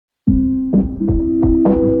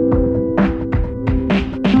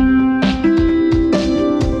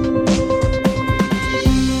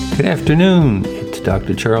afternoon. It's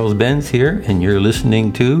Dr. Charles Benz here, and you're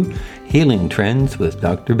listening to Healing Trends with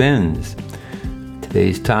Dr. Benz.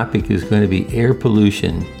 Today's topic is going to be air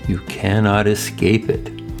pollution. You cannot escape it.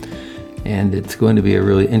 And it's going to be a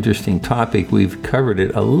really interesting topic. We've covered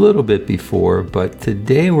it a little bit before, but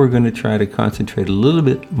today we're going to try to concentrate a little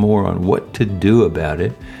bit more on what to do about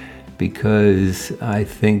it, because I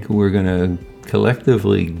think we're going to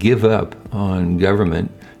collectively give up on government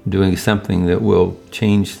doing something that will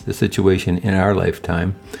change the situation in our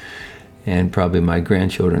lifetime and probably my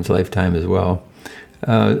grandchildren's lifetime as well.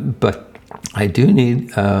 But I do need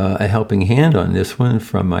a helping hand on this one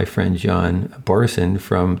from my friend John Barson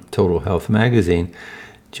from Total Health Magazine.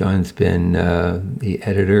 John's been the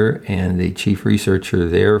editor and the chief researcher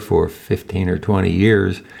there for 15 or 20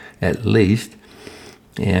 years at least.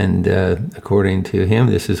 And according to him,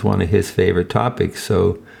 this is one of his favorite topics.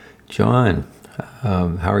 So, John,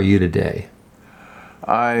 how are you today?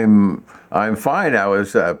 I'm fine. I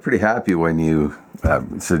was pretty happy when you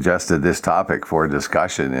suggested this topic for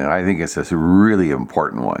discussion, and I think it's a really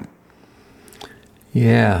important one.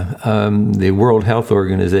 Yeah, the World Health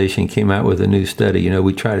Organization came out with a new study. You know,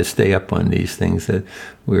 we try to stay up on these things. That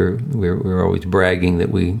we're always bragging that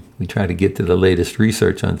we try to get to the latest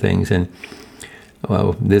research on things. And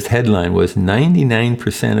well, this headline was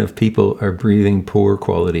 99% of people are breathing poor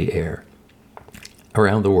quality air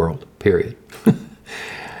around the world, period.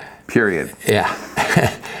 Period. Yeah.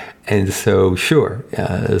 And so, sure,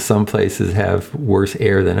 some places have worse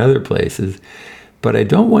air than other places, but I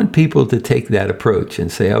don't want people to take that approach and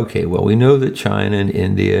say, okay, well, we know that China and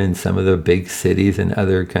India and some of the big cities and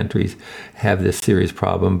other countries have this serious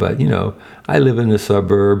problem, but, you know, I live in the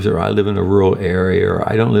suburbs, or I live in a rural area, or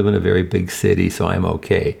I don't live in a very big city, so I'm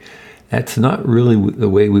okay. That's not really the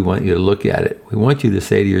way we want you to look at it. We want you to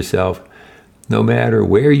say to yourself, no matter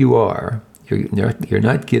where you are, you're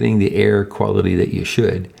not getting the air quality that you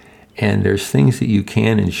should, and there's things that you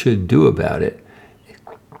can and should do about it.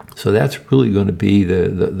 So that's really going to be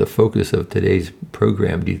the focus of today's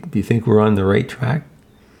program. Do you think we're on the right track?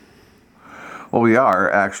 Well, we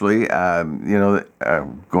are actually. Going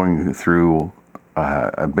through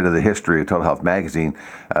a bit of the history of Total Health Magazine,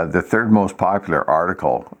 the third most popular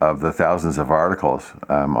article of the thousands of articles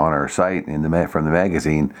on our site from the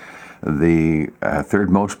magazine, the third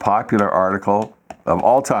most popular article of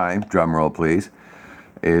all time, drum roll please,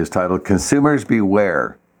 is titled "Consumers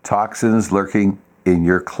Beware, Toxins Lurking in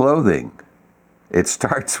Your Clothing." It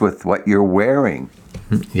starts with what you're wearing.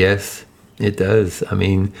 Yes, it does. I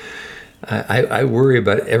mean, I worry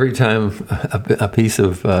about every time a piece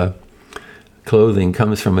of clothing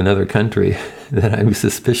comes from another country that I'm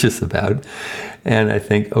suspicious about. And I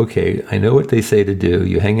think, okay, I know what they say to do.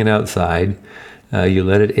 You hang it outside, you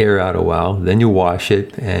let it air out a while, then you wash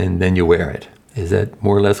it, and then you wear it. Is that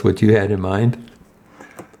more or less what you had in mind?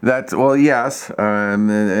 Well, yes,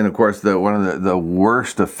 and of course, one of the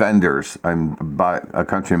worst offenders by a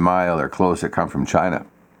country mile are clothes that come from China.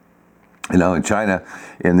 You know, in China,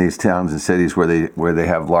 in these towns and cities where they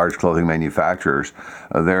have large clothing manufacturers,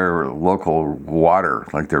 their local water,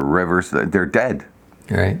 like their rivers, they're dead.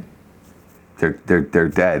 Right. They're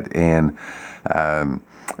dead, and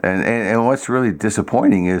what's really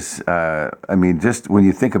disappointing is, just when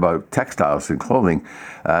you think about textiles and clothing,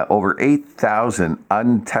 over 8,000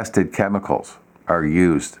 untested chemicals are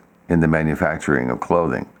used in the manufacturing of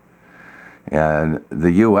clothing. And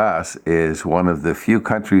the U.S. is one of the few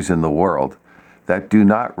countries in the world that do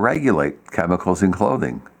not regulate chemicals in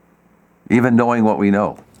clothing, even knowing what we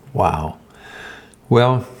know. Wow.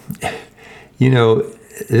 Well, you know,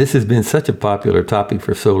 this has been such a popular topic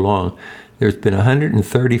for so long. There's been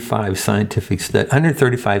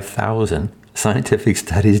 135,000 scientific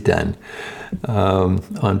studies done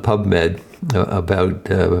on PubMed about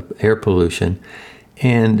air pollution,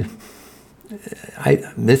 and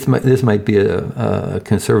this might be a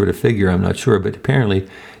conservative figure, I'm not sure, but apparently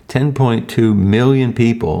 10.2 million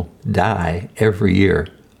people die every year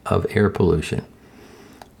of air pollution.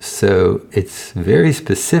 So it's very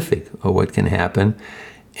specific of what can happen.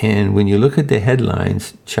 And when you look at the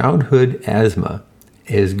headlines, childhood asthma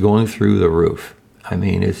is going through the roof. I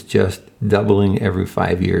mean, it's just doubling every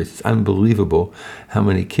 5 years. It's unbelievable how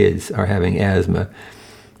many kids are having asthma.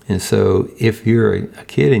 And so if you're a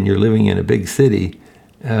kid and you're living in a big city,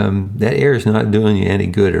 that air is not doing you any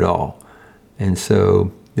good at all. And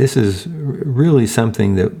so this is really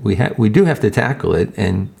something that we do have to tackle it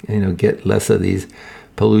and, you know, get less of these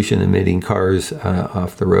pollution-emitting cars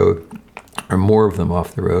off the road, or more of them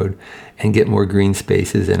off the road, and get more green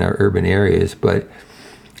spaces in our urban areas. But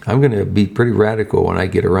I'm going to be pretty radical when I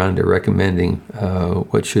get around to recommending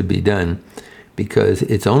what should be done. because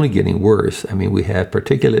it's only getting worse. I mean, we have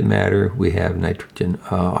particulate matter, we have nitrogen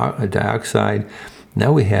dioxide,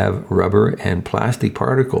 now we have rubber and plastic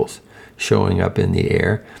particles showing up in the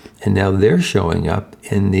air, and now they're showing up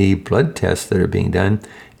in the blood tests that are being done.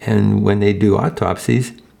 And when they do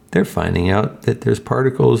autopsies, they're finding out that there's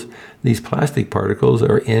particles, these plastic particles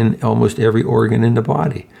are in almost every organ in the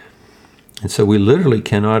body. And so we literally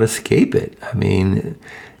cannot escape it. I mean,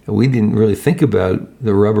 we didn't really think about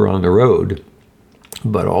the rubber on the road,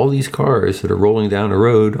 but all these cars that are rolling down the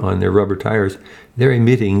road on their rubber tires, they're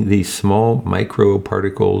emitting these small micro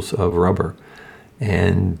particles of rubber.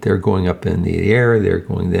 And they're going up in the air, they're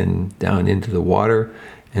going then down into the water.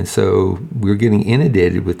 And so we're getting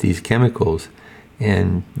inundated with these chemicals.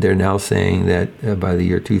 And they're now saying that by the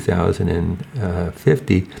year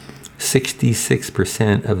 2050,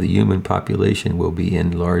 66% of the human population will be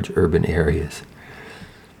in large urban areas.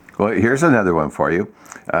 Well, here's another one for you.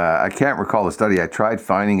 I can't recall the study. I tried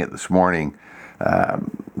finding it this morning.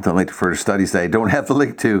 The link to further studies that I don't have the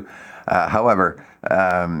link to. However,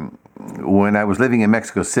 when I was living in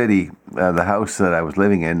Mexico City, the house that I was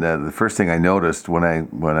living in, the first thing I noticed when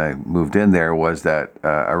I moved in there was that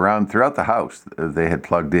throughout the house, they had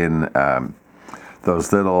plugged in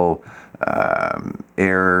those little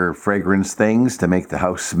air fragrance things to make the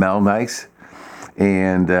house smell nice.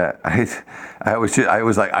 And I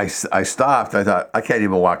stopped. I thought, I can't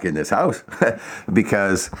even walk in this house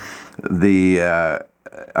because in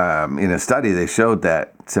a study they showed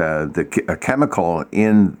that a chemical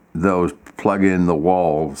in those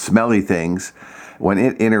plug-in-the-wall smelly things, when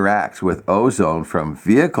it interacts with ozone from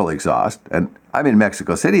vehicle exhaust, and I'm in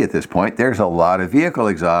Mexico City at this point, there's a lot of vehicle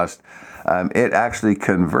exhaust. It actually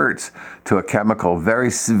converts to a chemical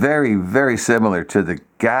very, very, very similar to the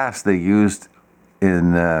gas they used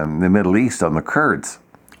in the Middle East on the Kurds.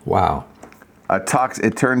 Wow.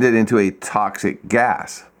 It turned it into a toxic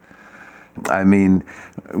gas. I mean,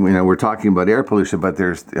 we're talking about air pollution, but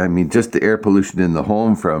just the air pollution in the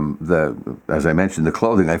home from as I mentioned, the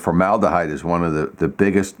clothing. Like formaldehyde is one of the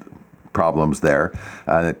biggest problems there.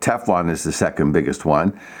 The Teflon is the second biggest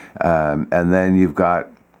one. And then you've got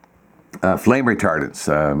flame retardants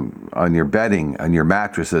on your bedding, on your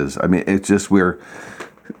mattresses. I mean, it's just we're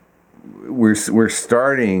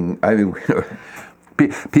starting. I mean,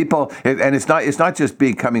 people, and it's not just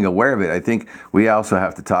becoming aware of it. I think we also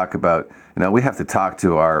have to talk about. We have to talk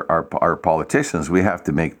to our politicians. We have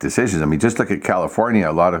to make decisions. I mean, just look at California.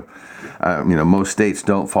 A lot of, most states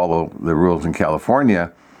don't follow the rules in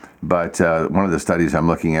California, but one of the studies I'm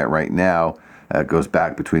looking at right now goes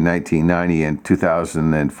back between 1990 and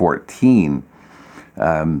 2014.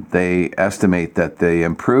 They estimate that the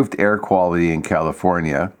improved air quality in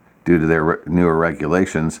California, due to their newer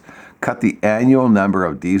regulations, cut the annual number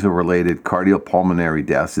of diesel-related cardiopulmonary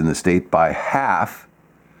deaths in the state by half,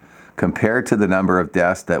 compared to the number of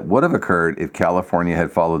deaths that would have occurred if California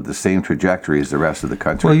had followed the same trajectory as the rest of the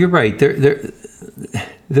country. Well, you're right.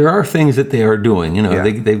 There are things that they are doing. Yeah.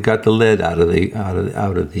 They've got the lead out of the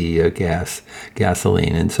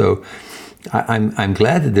gasoline, and so I'm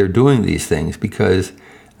glad that they're doing these things because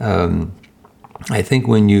I think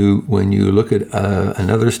when you look at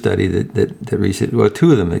another study that recently, well,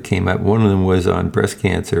 two of them that came out. One of them was on breast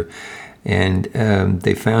cancer. And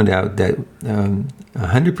they found out that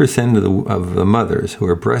 100% of the mothers who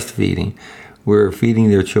are breastfeeding were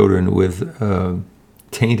feeding their children with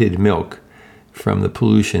tainted milk from the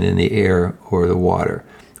pollution in the air or the water.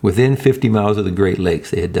 Within 50 miles of the Great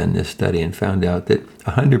Lakes, they had done this study and found out that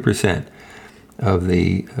 100% of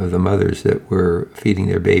the mothers that were feeding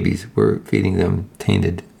their babies were feeding them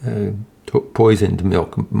tainted, poisoned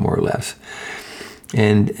milk, more or less.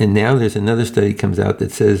 And now there's another study comes out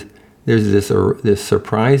that says there's this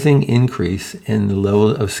surprising increase in the level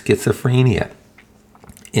of schizophrenia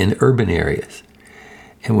in urban areas.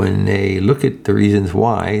 And when they look at the reasons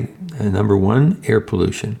why, number one, air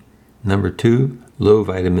pollution. Number two, low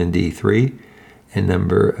vitamin D3. And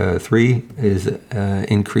number three is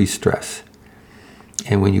increased stress.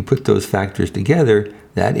 And when you put those factors together,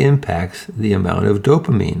 that impacts the amount of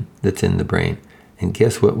dopamine that's in the brain. And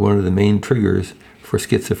guess what one of the main triggers for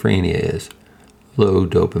schizophrenia is? Low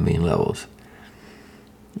dopamine levels.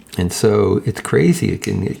 And so it's crazy. It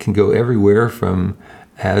can go everywhere from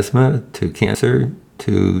asthma to cancer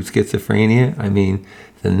to schizophrenia. I mean,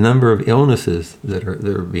 the number of illnesses that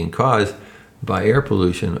are being caused by air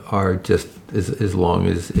pollution are just as long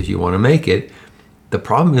as you want to make it. The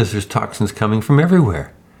problem is there's toxins coming from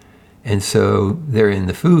everywhere. And so they're in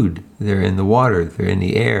the food, they're in the water, they're in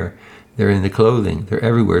the air, they're in the clothing, they're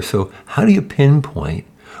everywhere. So how do you pinpoint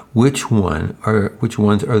which ones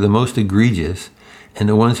are the most egregious and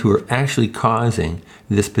the ones who are actually causing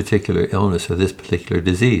this particular illness or this particular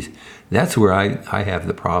disease. That's where I have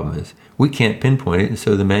the problem is. We can't pinpoint it, and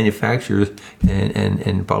so the manufacturers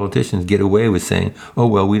and politicians get away with saying, oh,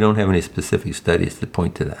 well, we don't have any specific studies that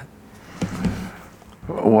point to that.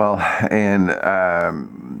 Well, and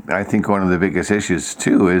I think one of the biggest issues,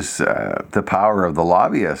 too, is the power of the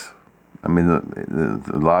lobbyists. I mean,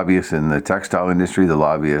 the lobbyists in the textile industry, the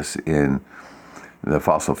lobbyists in the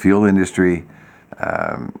fossil fuel industry,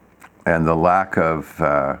 and the lack of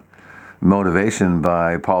motivation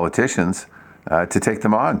by politicians to take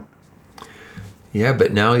them on. Yeah,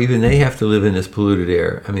 but now even they have to live in this polluted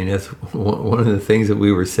air. I mean, that's one of the things that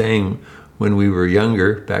we were saying when we were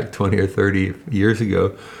younger, back 20 or 30 years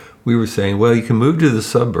ago. We were saying, well, you can move to the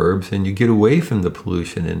suburbs and you get away from the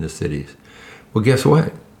pollution in the cities. Well, guess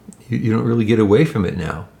what? You don't really get away from it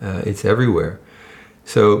now. It's everywhere.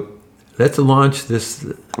 So let's launch this.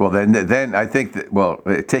 Well, then I think that, well,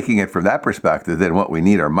 taking it from that perspective, then what we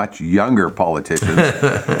need are much younger politicians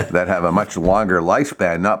that have a much longer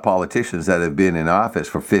lifespan, not politicians that have been in office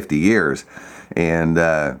for 50 years and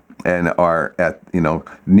are at,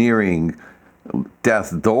 nearing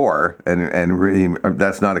death's door, and really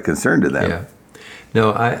that's not a concern to them. Yeah.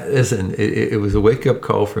 No, listen, it was a wake-up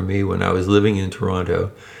call for me when I was living in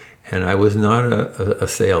Toronto. And I was not a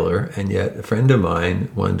sailor, and yet a friend of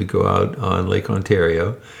mine wanted to go out on Lake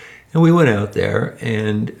Ontario. And we went out there,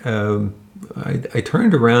 and I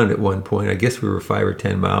turned around at one point. I guess we were 5 or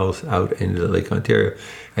 10 miles out into Lake Ontario.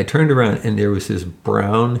 I turned around, and there was this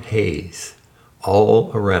brown haze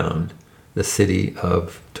all around the city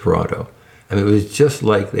of Toronto. I mean, it was just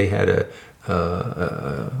like they had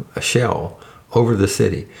a shell over the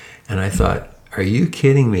city. And I thought, are you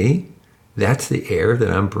kidding me? That's the air that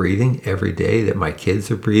I'm breathing every day, that my kids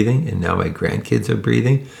are breathing, and now my grandkids are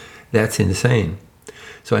breathing. That's insane.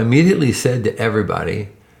 So I immediately said to everybody,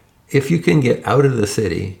 if you can get out of the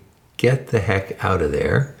city, get the heck out of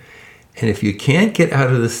there. And if you can't get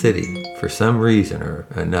out of the city for some reason or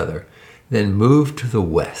another, then move to the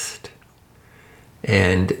west.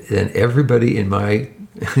 And then everybody in my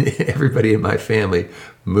family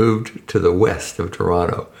moved to the west of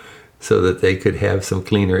Toronto so that they could have some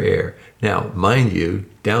cleaner air. Now, mind you,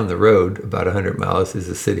 down the road, about 100 miles, is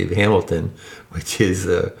the city of Hamilton, which is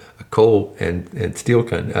a coal and steel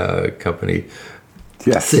company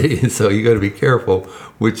city. And so you got to be careful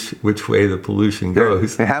which way the pollution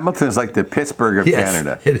goes. Hamilton is like the Pittsburgh of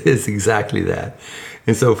Canada. It is exactly that.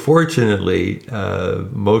 And so fortunately,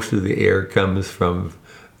 most of the air comes from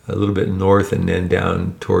a little bit north and then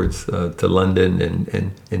down towards to London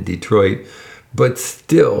and Detroit. But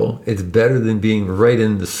still, it's better than being right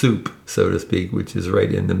in the soup, so to speak, which is right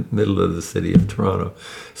in the middle of the city of Toronto.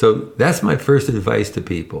 So that's my first advice to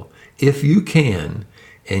people. If you can,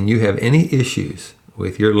 and you have any issues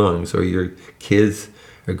with your lungs, or your kids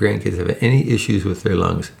or grandkids have any issues with their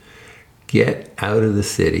lungs, get out of the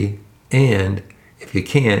city, and if you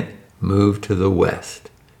can't, move to the west.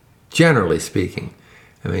 Generally speaking.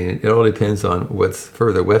 I mean, it all depends on what's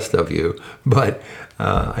further west of you, but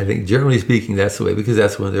I think generally speaking, that's the way, because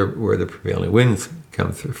that's where the prevailing winds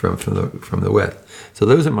come through from the west. So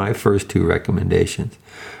those are my first two recommendations.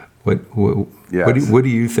 What do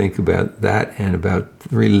you think about that and about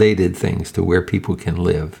related things to where people can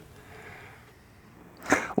live?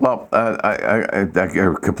 Well, I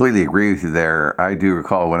completely agree with you there. I do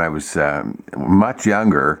recall when I was much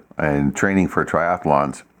younger and training for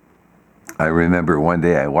triathlons, I remember one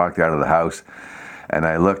day I walked out of the house and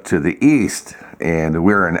I looked to the east, and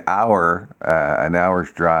we're an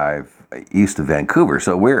hour's drive east of Vancouver.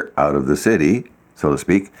 So we're out of the city, so to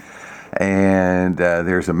speak. And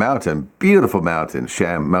there's a mountain, beautiful mountain,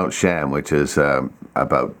 Mount Sham, which is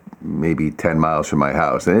about maybe 10 miles from my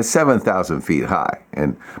house. And it's 7,000 feet high.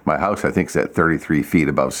 And my house, I think, is at 33 feet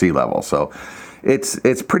above sea level. So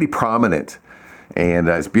it's pretty prominent, and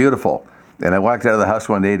it's beautiful. And I walked out of the house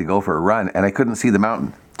one day to go for a run, and I couldn't see the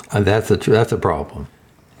mountain. That's a problem.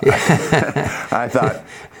 I thought,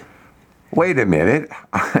 wait a minute.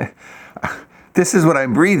 This is what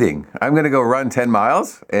I'm breathing. I'm going to go run 10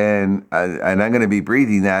 miles, and I'm going to be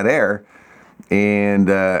breathing that air. And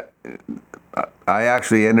I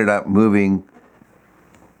actually ended up moving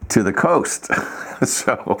to the coast,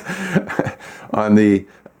 so on the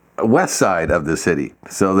west side of the city,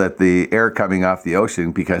 so that the air coming off the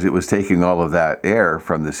ocean, because it was taking all of that air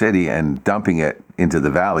from the city and dumping it into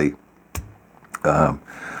the valley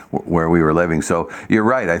where we were living. So you're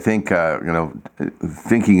right. I think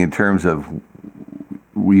thinking in terms of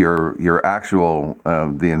your actual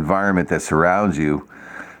the environment that surrounds you,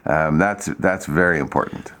 that's very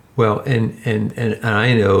important. Well, and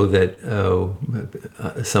I know that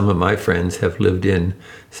some of my friends have lived in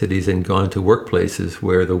cities and gone to workplaces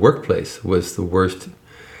where the workplace was the worst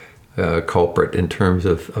culprit in terms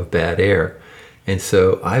of bad air. And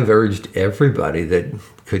so I've urged everybody that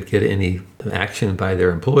could get any action by their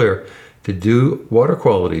employer to do water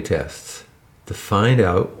quality tests to find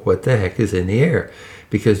out what the heck is in the air.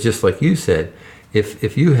 Because just like you said,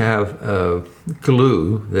 if you have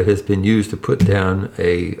glue that has been used to put down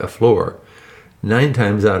a floor, 9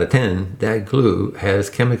 times out of 10, that glue has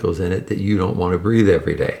chemicals in it that you don't want to breathe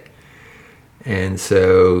every day. And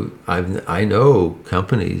so I know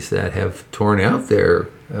companies that have torn out their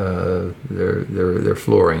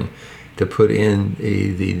flooring to put in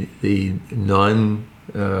the non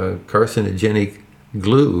carcinogenic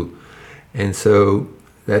glue, and so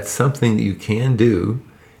that's something that you can do.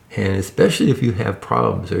 And especially if you have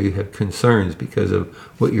problems or you have concerns because of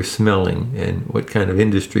what you're smelling and what kind of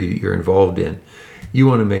industry you're involved in, you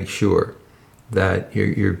want to make sure that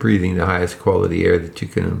you're breathing the highest quality air that you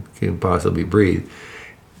can possibly breathe.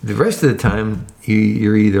 The rest of the time,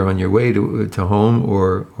 you're either on your way to home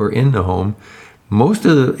or in the home. Most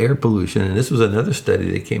of the air pollution, and this was another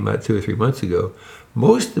study that came out 2 or 3 months ago,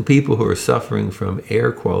 most of the people who are suffering from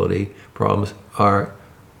air quality problems are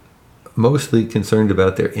mostly concerned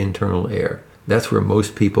about their internal air. That's where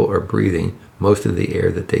most people are breathing most of the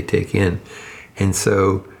air that they take in. And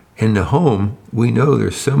so in the home, we know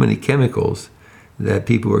there's so many chemicals that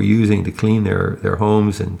people are using to clean their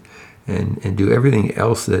homes and do everything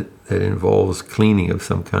else that involves cleaning of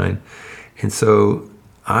some kind. And so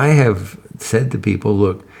I have said to people,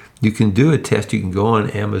 look, you can do a test. You can go on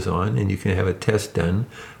Amazon and you can have a test done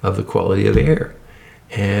of the quality of air.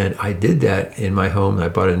 And I did that in my home. I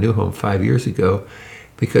bought a new home 5 years ago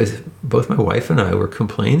because both my wife and I were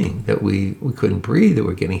complaining that we couldn't breathe, that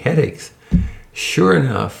we're getting headaches. Sure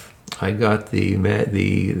enough, I got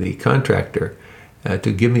the contractor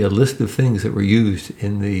to give me a list of things that were used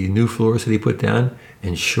in the new floors that he put down,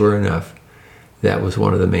 and sure enough, that was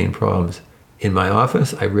one of the main problems. In my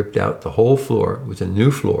office, I ripped out the whole floor. It was a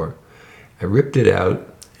new floor. I ripped it out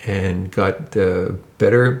and got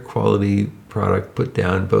better quality product put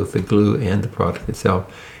down, both the glue and the product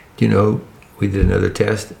itself. You know, we did another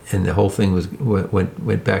test, and the whole thing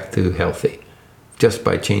went back to healthy, just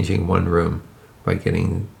by changing one room, by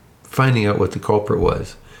finding out what the culprit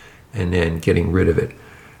was, and then getting rid of it.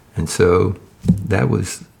 And so that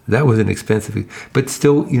was an expensive, but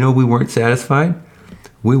still, you know, we weren't satisfied.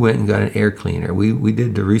 We went and got an air cleaner. We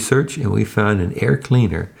did the research, and we found an air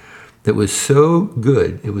cleaner that was so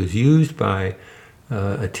good. It was used by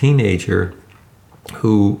a teenager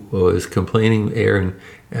who was complaining air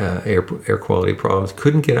quality problems,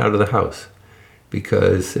 couldn't get out of the house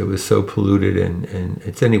because it was so polluted. And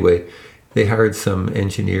it's anyway, they hired some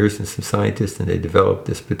engineers and some scientists, and they developed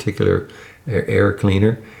this particular air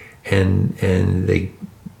cleaner, and they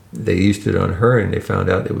used it on her, and they found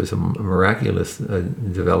out it was a miraculous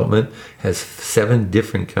development. Has 7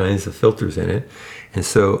 different kinds of filters in it. And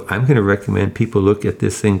so I'm going to recommend people look at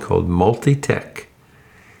this thing called Multitech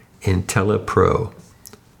IntelliPro.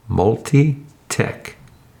 Multitech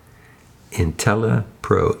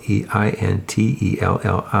IntelliPro,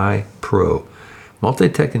 EINTELLI Pro.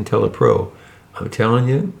 Multitech IntelliPro. I'm telling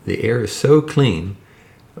you, the air is so clean.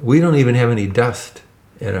 We don't even have any dust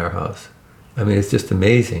in our house. I mean, it's just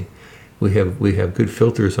amazing. We have good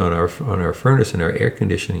filters on our furnace and our air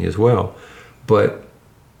conditioning as well. But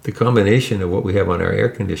the combination of what we have on our air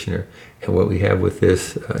conditioner and what we have with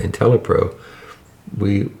this IntelliPro,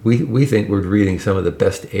 we think we're breathing some of the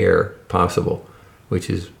best air possible, which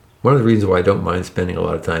is one of the reasons why I don't mind spending a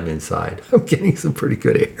lot of time inside. I'm getting some pretty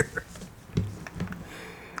good air.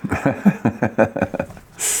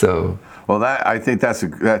 So, well, I think that's a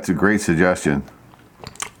great suggestion.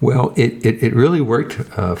 Well, it really worked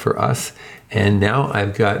for us, and now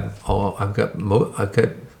I've got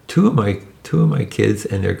two of my kids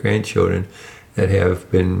and their grandchildren that have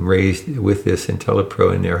been raised with this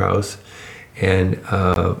IntelliPro in their house, and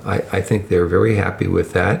I think they're very happy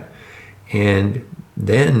with that. And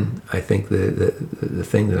then I think the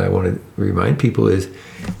thing that I want to remind people is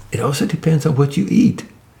it also depends on what you eat,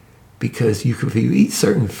 because if you eat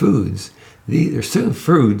certain foods, there's certain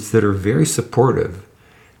foods that are very supportive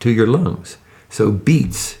to your lungs. So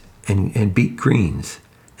beets and beet greens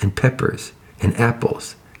and peppers and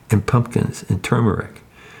apples and pumpkins and turmeric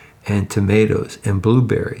and tomatoes and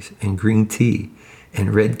blueberries and green tea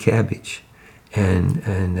and red cabbage and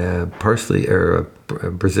parsley or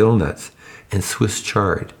Brazil nuts and Swiss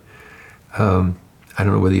chard. I don't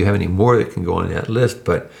know whether you have any more that can go on that list,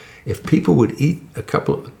 but if people would eat a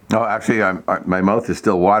couple of... No, actually, my mouth is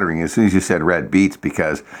still watering as soon as you said red beets,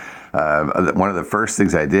 because one of the first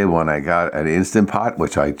things I did when I got an Instant Pot,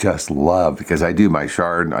 which I just love, because I do my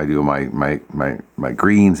chard, I do my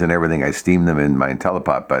greens and everything, I steam them in my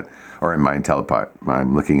IntelliPot, or in my IntelliPot.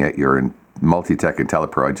 I'm looking at your Multitech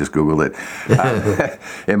IntelliPro, I just Googled it,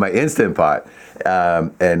 in my Instant Pot.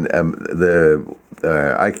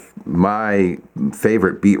 My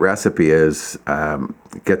favorite beet recipe is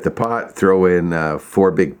get the pot, throw in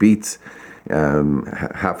 4 big beets,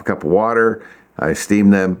 half a cup of water. I steam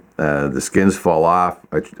them. The skins fall off.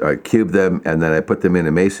 I cube them, and then I put them in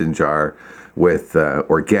a mason jar with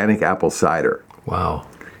organic apple cider. Wow!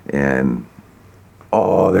 And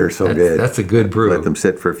they're so good. That's a good brew. Let them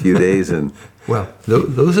sit for a few days, and well,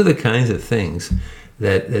 those are the kinds of things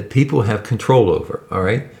that people have control over. All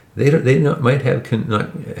right. Might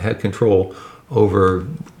not have control over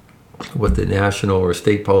what the national or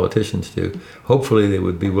state politicians do. Hopefully, they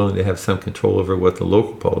would be willing to have some control over what the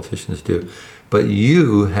local politicians do. But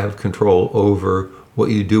you have control over what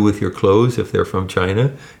you do with your clothes if they're from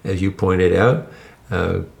China, as you pointed out.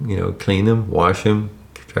 Clean them, wash them,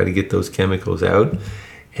 try to get those chemicals out.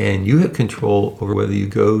 And you have control over whether you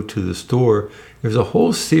go to the store. There's a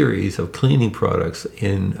whole series of cleaning products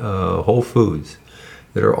in Whole Foods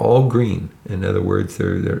that are all green. In other words,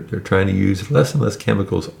 they're trying to use less and less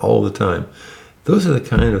chemicals all the time. Those are the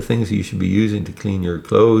kind of things you should be using to clean your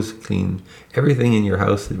clothes, clean everything in your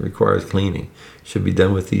house that requires cleaning. Should be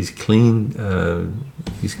done with these clean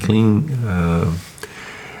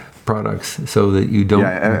products, so that you don't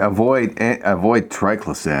avoid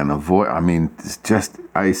triclosan.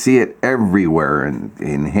 I see it everywhere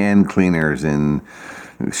in hand cleaners, in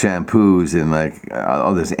shampoos, and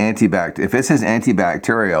all this if it says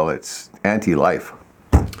antibacterial, it's anti-life.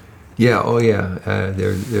 Yeah. Oh, yeah.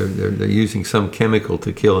 They're using some chemical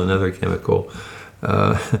to kill another chemical.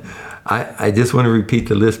 I just want to repeat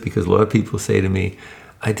the list, because a lot of people say to me,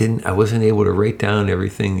 I wasn't able to write down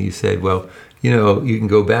everything you said. Well, you can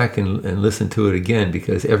go back and listen to it again,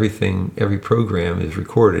 because every program is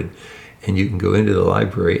recorded, and you can go into the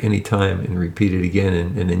library anytime and repeat it again,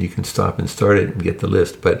 and then you can stop and start it and get the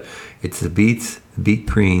list. But it's the beets, beet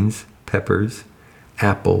greens, peppers,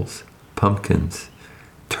 apples, pumpkins,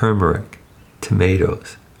 turmeric,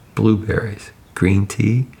 tomatoes, blueberries, green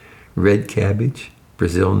tea, red cabbage,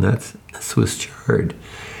 Brazil nuts, Swiss chard.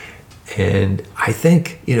 And I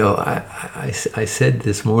think, I said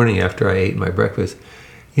this morning after I ate my breakfast,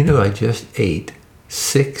 I just ate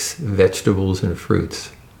 6 vegetables and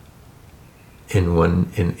fruits in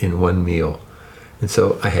one meal. And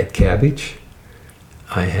so I had cabbage,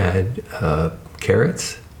 I had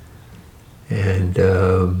carrots, and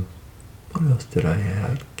what else did I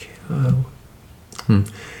have?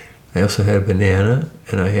 I also had a banana,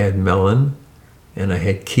 and I had melon, and I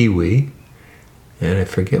had kiwi, and I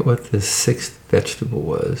forget what the 6th vegetable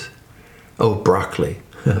was. Oh, broccoli.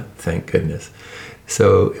 Thank goodness.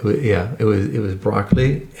 So it was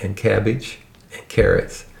broccoli and cabbage and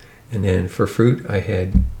carrots, and then for fruit I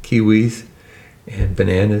had kiwis and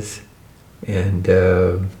bananas and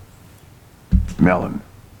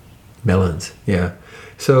melons. Yeah.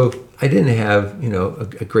 So I didn't have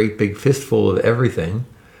a great big fistful of everything,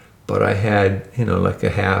 but I had like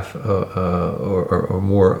a half or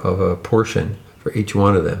more of a portion for each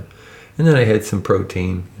one of them. And then I had some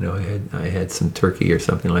protein, I had some turkey or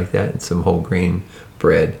something like that, and some whole grain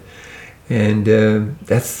bread. And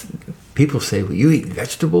people say, well, you eat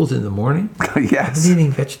vegetables in the morning? Yes. I've been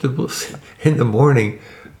eating vegetables in the morning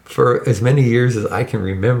for as many years as I can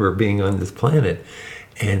remember being on this planet.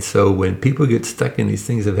 And so when people get stuck in these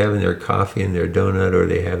things of having their coffee and their donut, or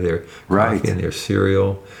they have their coffee and their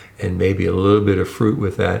cereal, and maybe a little bit of fruit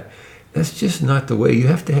with that, that's just not the way. You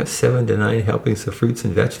have to have 7 to 9 helpings of fruits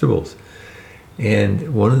and vegetables.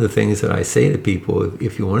 And one of the things that I say to people,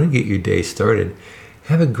 if you want to get your day started,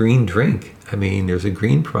 have a green drink. I mean, there's a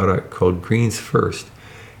green product called Greens First,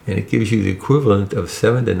 and it gives you the equivalent of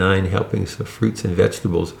 7 to 9 helpings of fruits and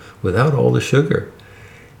vegetables without all the sugar.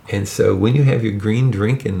 And so when you have your green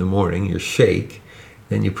drink in the morning, your shake,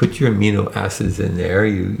 then you put your amino acids in there,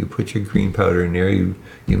 you put your green powder in there, you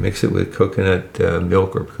mix it with coconut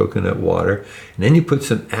milk or coconut water, and then you put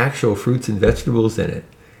some actual fruits and vegetables in it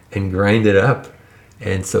and grind it up.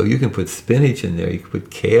 And so you can put spinach in there, you can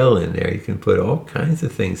put kale in there, you can put all kinds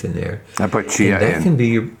of things in there. I put chia in. That can be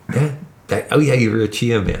your, oh yeah, you were a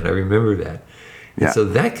chia man, I remember that. And so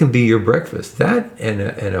that can be your breakfast. That and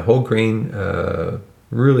a whole grain,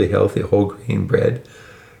 really healthy whole grain bread,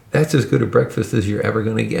 that's as good a breakfast as you're ever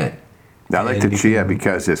going to get. I like the chia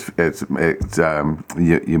because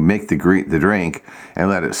you make the drink and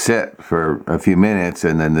let it sit for a few minutes,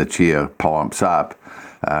 and then the chia plumps up.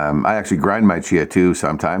 I actually grind my chia too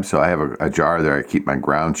sometimes, so I have a jar there. I keep my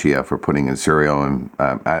ground chia for putting in cereal, and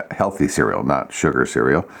healthy cereal, not sugar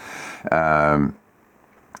cereal. So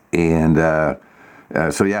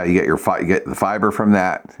yeah, you get the fiber from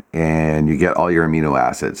that, and you get all your amino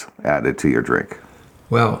acids added to your drink.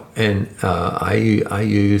 Well, and I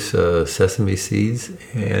use sesame seeds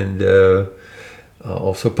and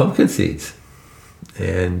also pumpkin seeds,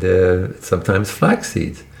 and sometimes flax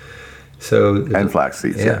seeds. And flax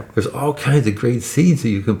seeds, yeah. There's all kinds of great seeds that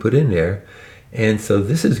you can put in there, and so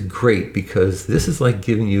this is great because this is like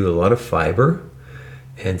giving you a lot of fiber,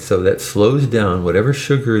 and so that slows down whatever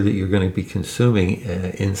sugar that you're going to be consuming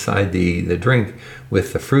inside the drink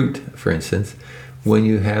with the fruit, for instance. When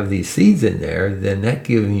you have these seeds in there, then that's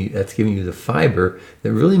giving you the fiber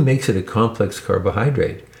that really makes it a complex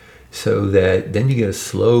carbohydrate, so that then you get a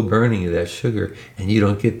slow burning of that sugar, and you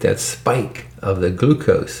don't get that spike of the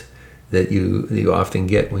glucose that you often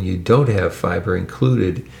get when you don't have fiber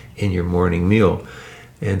included in your morning meal.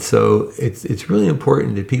 And so it's really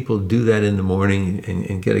important that people do that in the morning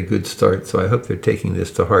and get a good start. So I hope they're taking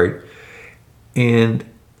this to heart. And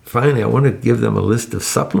finally, I want to give them a list of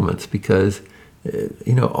supplements because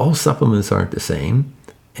all supplements aren't the same,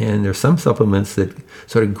 and there's some supplements that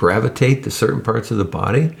sort of gravitate to certain parts of the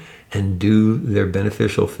body and do their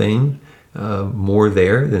beneficial thing more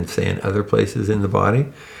there than, say, in other places in the body.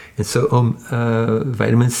 And so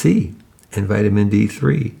vitamin C and vitamin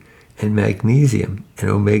D3 and magnesium and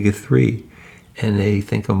omega-3, and they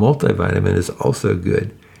think a multivitamin is also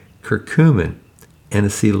good, curcumin and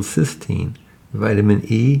acetylcysteine, vitamin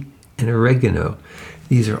E and oregano.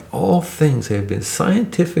 These are all things that have been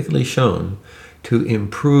scientifically shown to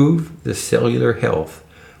improve the cellular health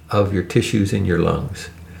of your tissues in your lungs.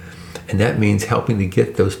 And that means helping to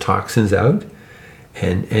get those toxins out.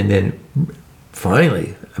 And then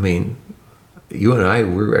finally, you and I,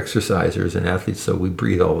 we're exercisers and athletes, so we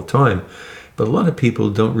breathe all the time. But a lot of people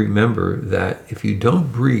don't remember that if you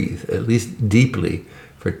don't breathe, at least deeply,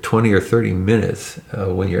 for 20 or 30 minutes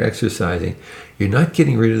when you're exercising, you're not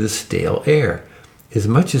getting rid of the stale air. As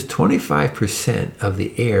much as 25% of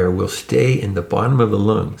the air will stay in the bottom of the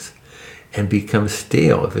lungs and become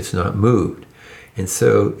stale if it's not moved. And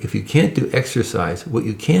so if you can't do exercise, what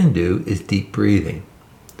you can do is deep breathing.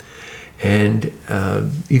 And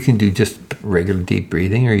you can do just regular deep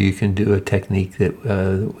breathing, or you can do a technique that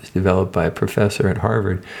was developed by a professor at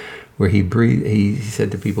Harvard, where he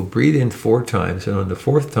said to people, breathe in 4 times, and on the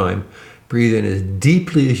 4th time, breathe in as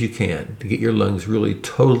deeply as you can to get your lungs really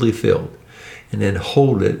totally filled. And then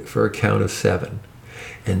hold it for a count of 7.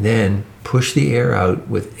 And then push the air out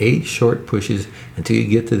with 8 short pushes until you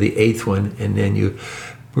get to the 8th one, and then you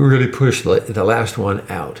really push the last one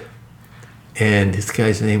out. And this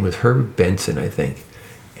guy's name was Herbert Benson, I think.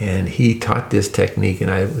 And he taught this technique, and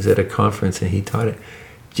I was at a conference, and he taught it.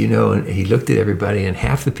 And he looked at everybody, and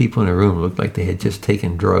half the people in the room looked like they had just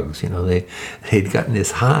taken drugs. They'd gotten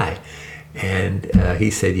this high. And he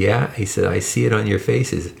said, I see it on your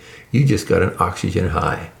faces. You just got an oxygen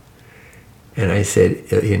high. And he said,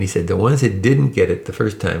 the ones that didn't get it the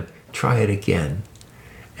first time, try it again.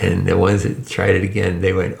 And the ones that tried it again,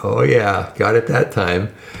 they went, oh yeah, got it that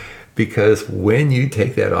time. Because when you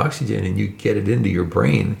take that oxygen and you get it into your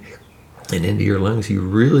brain and into your lungs, you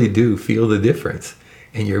really do feel the difference.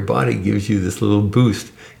 And your body gives you this little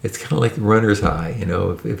boost. It's kind of like runner's high.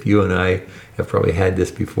 If you and I have probably had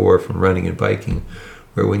this before from running and biking,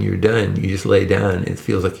 where when you're done, you just lay down and it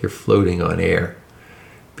feels like you're floating on air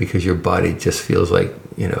because your body just feels like,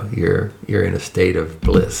 you're in a state of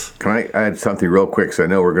bliss. Can I add something real quick? Because I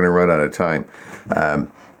know we're going to run out of time.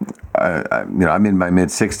 I'm in my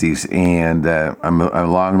mid-60s, and I'm a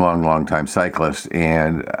long time cyclist,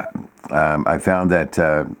 and I found that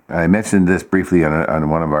I mentioned this briefly on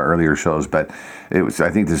one of our earlier shows, but I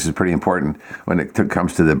think this is pretty important when it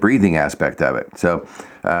comes to the breathing aspect of it. So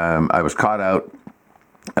I was caught out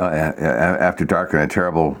after dark in a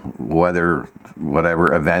terrible weather,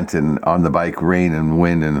 whatever event, and on the bike, rain and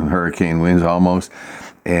wind and hurricane winds almost.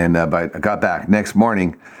 And but I got back next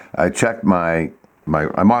morning. I checked I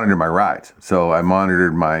monitored my rides. So I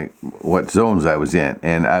monitored what zones I was in,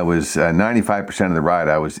 and I was 95% of the ride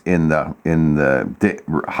I was in the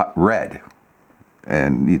red,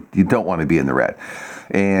 and you don't want to be in the red.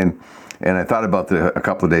 And I thought about a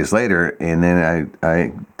couple of days later, and then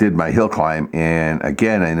I did my hill climb, and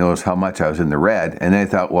again I noticed how much I was in the red, and then I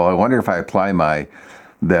thought, well, I wonder if I apply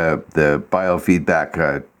the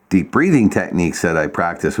biofeedback deep breathing techniques that I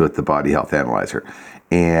practice with the Body Health Analyzer.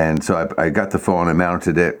 And so I got the phone, I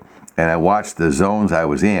mounted it, and I watched the zones I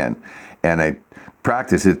was in. And I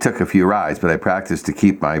practiced. It took a few rides, but I practiced to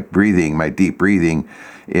keep my breathing, my deep breathing,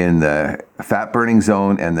 in the fat burning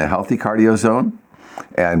zone and the healthy cardio zone,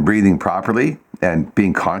 and breathing properly and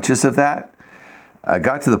being conscious of that. I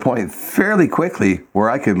got to the point fairly quickly where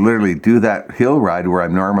I could literally do that hill ride where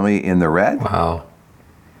I'm normally in the red. Wow.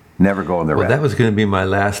 Never go in the red. Well, that was going to be my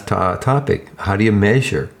last topic. How do you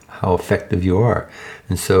measure how effective you are?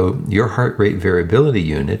 And so your heart rate variability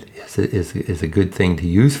unit is a good thing to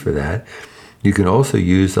use for that. You can also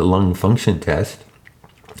use a lung function test.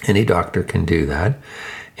 Any doctor can do that.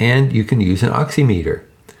 And you can use an oximeter.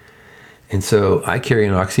 And so I carry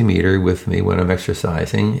an oximeter with me when I'm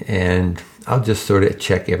exercising, and I'll just sort of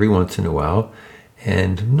check every once in a while.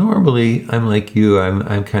 And normally, I'm like you,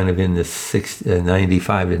 I'm kind of in the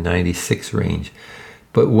 95 to 96 range.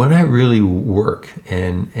 But when I really work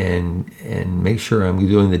and make sure I'm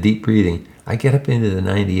doing the deep breathing, I get up into the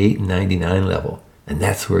 98 and 99 level. And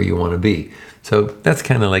that's where you want to be. So that's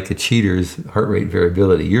kind of like a cheater's heart rate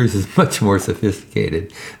variability. Yours is much more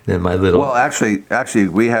sophisticated than my little... Well, actually,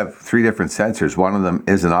 we have 3 different sensors. One of them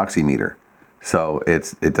is an oximeter. So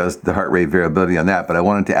it does the heart rate variability on that. But I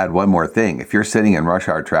wanted to add one more thing. If you're sitting in rush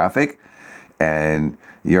hour traffic and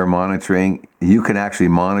you're monitoring, you can actually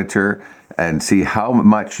monitor and see how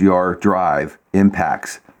much your drive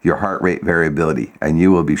impacts your heart rate variability, and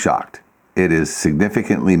you will be shocked. It is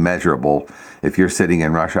significantly measurable. If you're sitting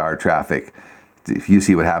in rush hour traffic, if you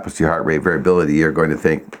see what happens to your heart rate variability, you're going to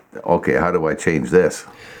think, okay, how do I change this?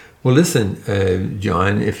 Well, listen,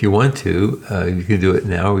 John, if you want to, you can do it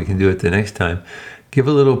now, or we can do it the next time. Give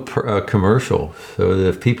a little commercial so that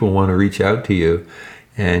if people want to reach out to you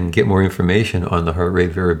and get more information on the heart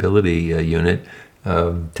rate variability unit,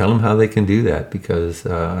 tell them how they can do that, because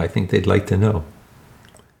I think they'd like to know.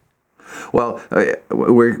 Well,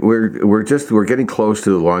 we're getting close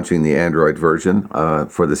to launching the Android version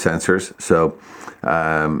for the sensors. So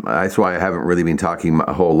that's why I haven't really been talking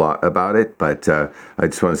a whole lot about it. But I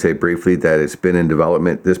just want to say briefly that it's been in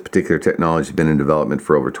development. This particular technology has been in development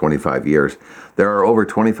for over 25 years. There are over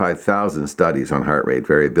 25,000 studies on heart rate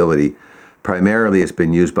variability. Primarily, it's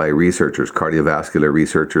been used by researchers, cardiovascular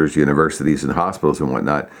researchers, universities and hospitals and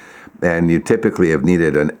whatnot. And you typically have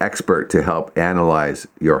needed an expert to help analyze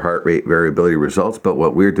your heart rate variability results. But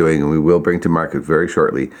what we're doing, and we will bring to market very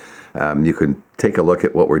shortly, you can take a look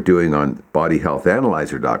at what we're doing on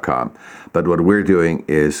bodyhealthanalyzer.com. But what we're doing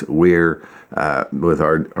is we're, with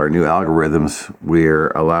our new algorithms, we're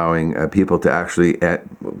allowing people to actually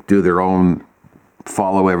do their own,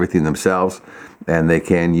 follow everything themselves, and they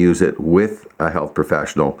can use it with a health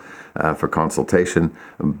professional for consultation,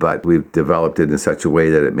 but we've developed it in such a way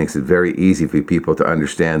that it makes it very easy for people to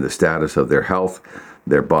understand the status of their health,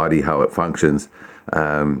 their body, how it functions,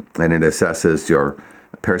 and it assesses your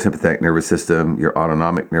parasympathetic nervous system, your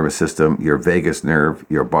autonomic nervous system, your vagus nerve,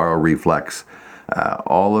 your baroreflex,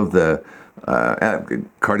 all of the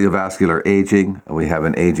cardiovascular aging. We have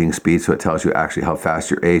an aging speed, so it tells you actually how fast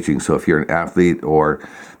you're aging. So if you're an athlete or,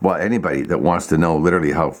 well, anybody that wants to know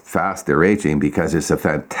literally how fast they're aging, because it's a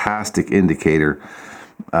fantastic indicator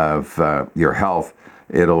of your health,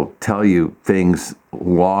 it'll tell you things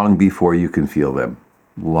long before you can feel them.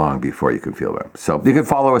 Long before you can feel them. So you can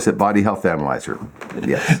follow us at Body Health Analyzer.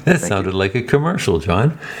 Yes. That sounded like a commercial,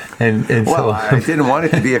 John. And well, so I didn't want it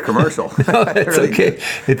to be a commercial. No, that's okay.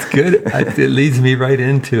 It's good. It leads me right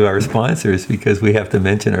into our sponsors, because we have to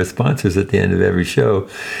mention our sponsors at the end of every show.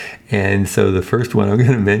 And so the first one I'm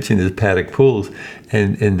going to mention is Paddock Pools.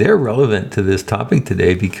 And they're relevant to this topic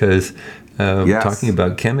today because yes. Talking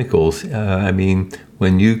about chemicals, I mean,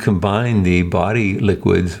 when you combine the body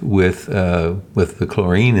liquids with the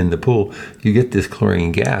chlorine in the pool, you get this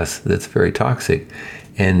chlorine gas that's very toxic.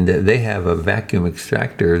 And they have a vacuum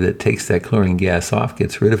extractor that takes that chlorine gas off,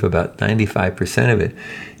 gets rid of about 95% of it.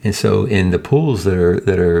 And so in the pools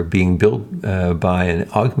that are being built by and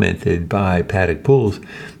augmented by Paddock Pools,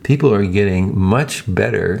 people are getting much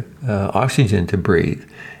better oxygen to breathe.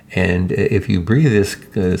 And if you breathe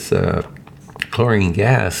this chlorine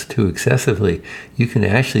gas too excessively, you can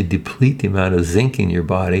actually deplete the amount of zinc in your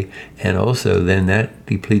body, and also then that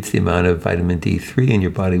depletes the amount of vitamin D3 in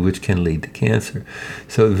your body, which can lead to cancer.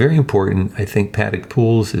 So very important. I think Paddock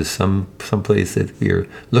Pools is some place that if you're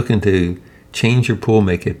looking to change your pool,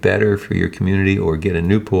 make it better for your community, or get a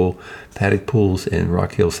new pool, Paddock Pools in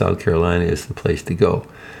Rock Hill, South Carolina is the place to go.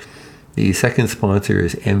 The second sponsor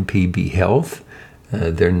is MPB Health.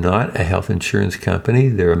 They're not a health insurance company.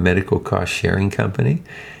 They're a medical cost sharing company.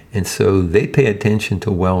 And so they pay attention to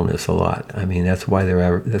wellness a lot. I mean, that's why they're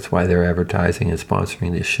advertising and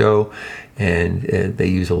sponsoring this show, and they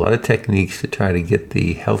use a lot of techniques to try to get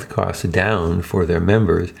the health costs down for their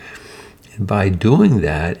members. And by doing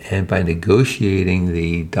that, and by negotiating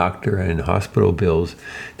the doctor and hospital bills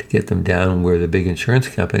to get them down where the big insurance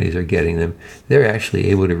companies are getting them, they're actually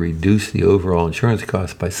able to reduce the overall insurance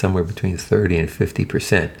costs by somewhere between 30 and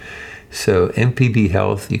 50%. So MPB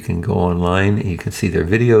Health, you can go online and you can see their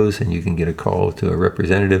videos, and you can get a call to a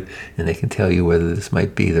representative, and they can tell you whether this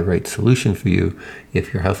might be the right solution for you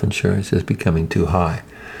if your health insurance is becoming too high.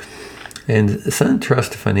 And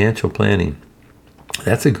SunTrust Financial Planning,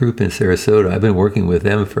 that's a group in Sarasota. I've been working with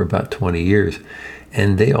them for about 20 years,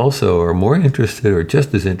 and they also are more interested, or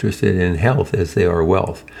just as interested, in health as they are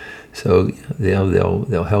wealth. So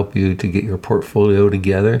they'll help you to get your portfolio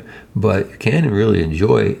together, but you can't really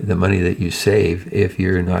enjoy the money that you save if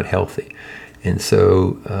you're not healthy. And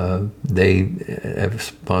so they have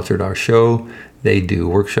sponsored our show. They do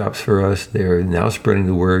workshops for us. They're now spreading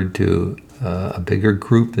the word to a bigger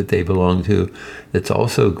group that they belong to that's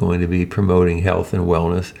also going to be promoting health and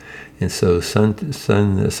wellness. And so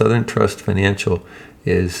Southern Trust Financial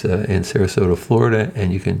is in Sarasota, Florida,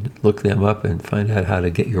 and you can look them up and find out how to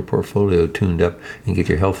get your portfolio tuned up and get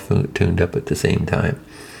your health tuned up at the same time.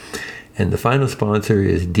 And the final sponsor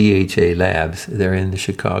is DHA Labs. They're in the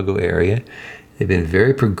Chicago area. They've been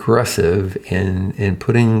very progressive in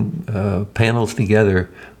putting panels together,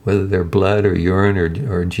 whether they're blood or urine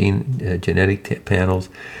or genetic panels,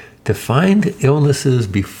 to find illnesses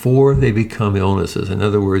before they become illnesses. In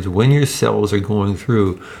other words, when your cells are going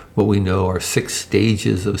through what we know are 6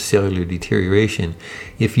 stages of cellular deterioration,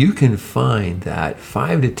 if you can find that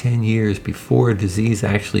 5 to 10 years before a disease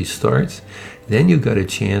actually starts, then you've got a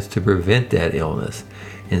chance to prevent that illness.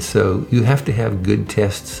 And so you have to have good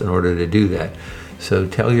tests in order to do that. So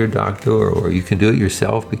tell your doctor, or you can do it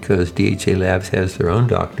yourself, because DHA Labs has their own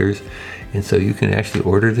doctors. And so you can actually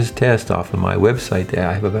order this test off of my website.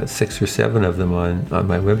 I have about 6 or 7 of them on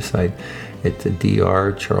my website at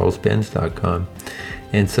drcharlesbenz.com.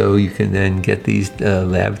 And so you can then get these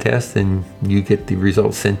lab tests, and you get the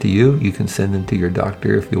results sent to you. You can send them to your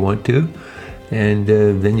doctor if you want to. And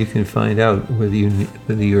then you can find out whether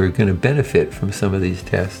you're going to benefit from some of these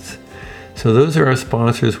tests. So those are our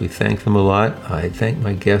sponsors. We thank them a lot. I thank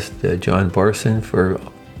my guest, John Barson, for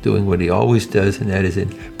doing what he always does, and that is in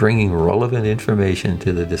bringing relevant information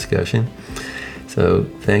to the discussion. So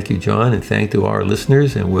thank you, John, and thank to our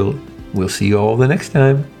listeners, and we'll see you all the next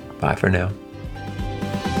time. Bye for now.